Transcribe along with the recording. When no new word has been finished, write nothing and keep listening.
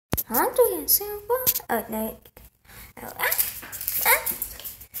I'm doing simple. Oh, no. Oh,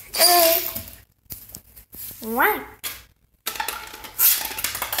 One.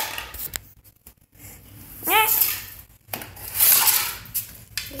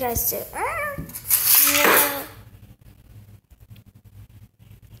 You guys do. No.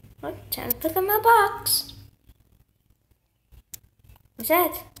 Look, time to put them in a box. What's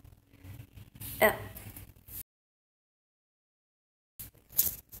that? Oh.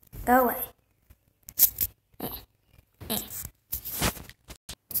 Go away.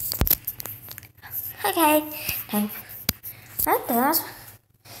 Okay. That's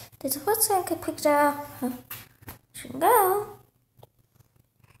there's a first thing I could pick up. Should go.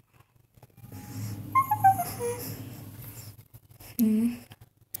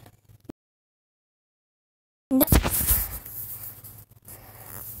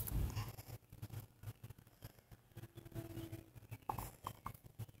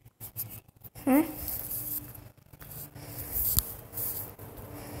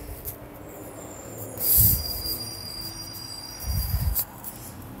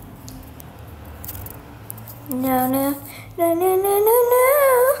 No, no, no, no, no, no, no.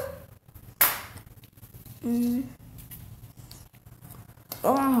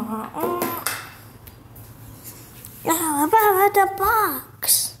 How about the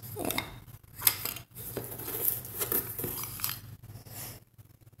box? Yeah.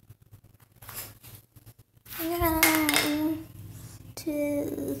 1,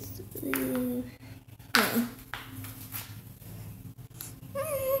 2, 3, 4.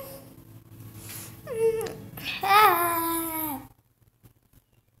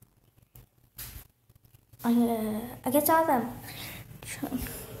 I guess all of them.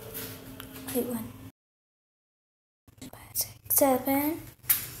 Wait, 1, 5, 6, 7,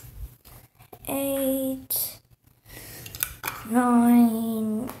 8,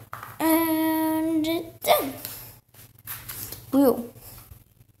 9, and 10. Woo.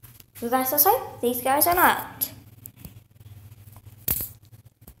 You guys are safe? These guys are not.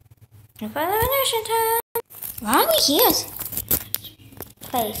 Elimination time. Why are we here?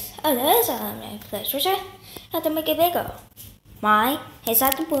 Place. Oh, there is a elimination place. Which I have to make it bigger. Why? Is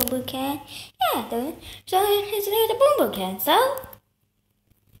that the boom boom can? Yeah, so it's near the boom boom can. So,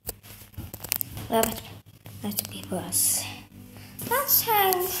 well, let's be worse. Last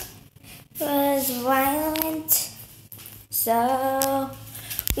time was violent, so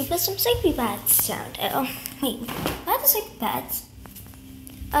we put some safety pads down. Oh, wait, not the safety pads.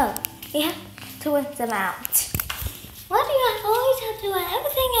 Oh, we have to rinse them out. Why do you always have to let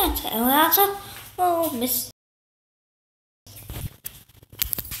everything out? And we also, miss.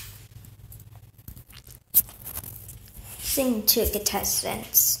 Sing to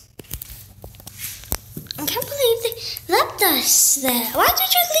contestants. I can't believe they left us there. Why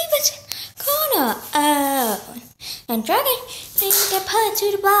did you leave us in the corner? Oh, and Dragon didn't get put into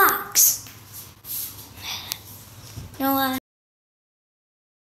the box. No,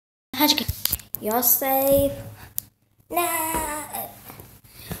 how'd you get? You're safe. Nah.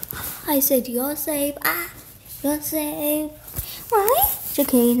 I said you're safe. You're safe. Right?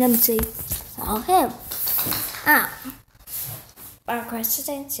 Okay, let me see. Oh, him. Our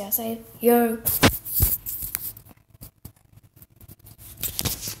contestants, you're safe. You're.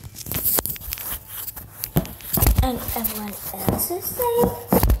 And everyone else is safe?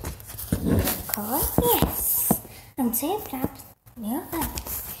 Of course, yes. I'm safe, Claps. You're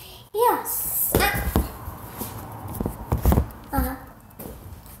safe. Yes.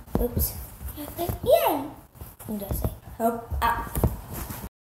 Oops. Yay. I'm just safe. Hop up.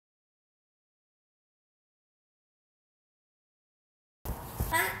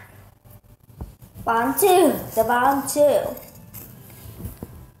 Bomb 2. The bomb 2.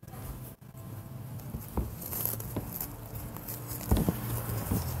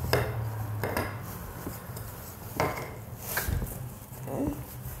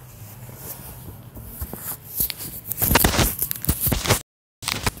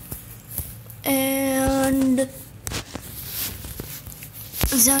 And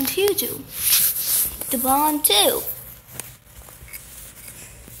zone 2, the bomb 2.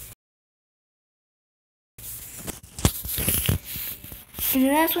 And the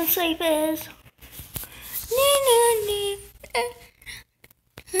last one safe is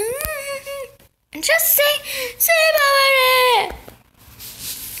just say about it.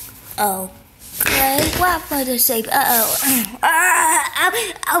 Oh, wait, what for the safe? What?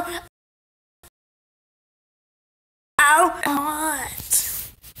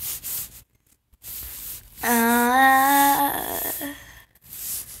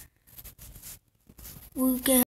 We'll get